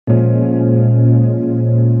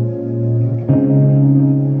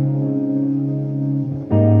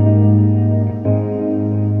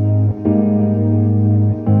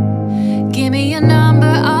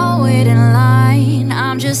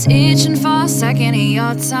second of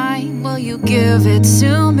your time, will you give it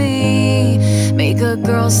to me? Make a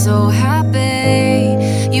girl so happy,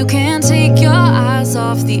 you can't take your eyes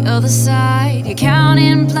off the other side. You're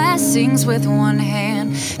counting blessings with one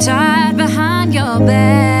hand, tied behind your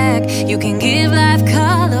back. You can give life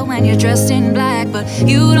color when you're dressed in black, but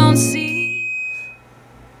you don't see.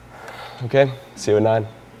 Okay, see you at 9.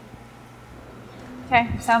 Okay,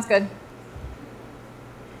 sounds good.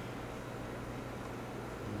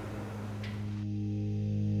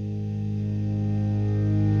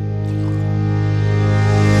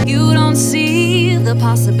 You don't see the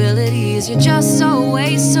possibilities, you're just so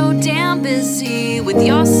wasted.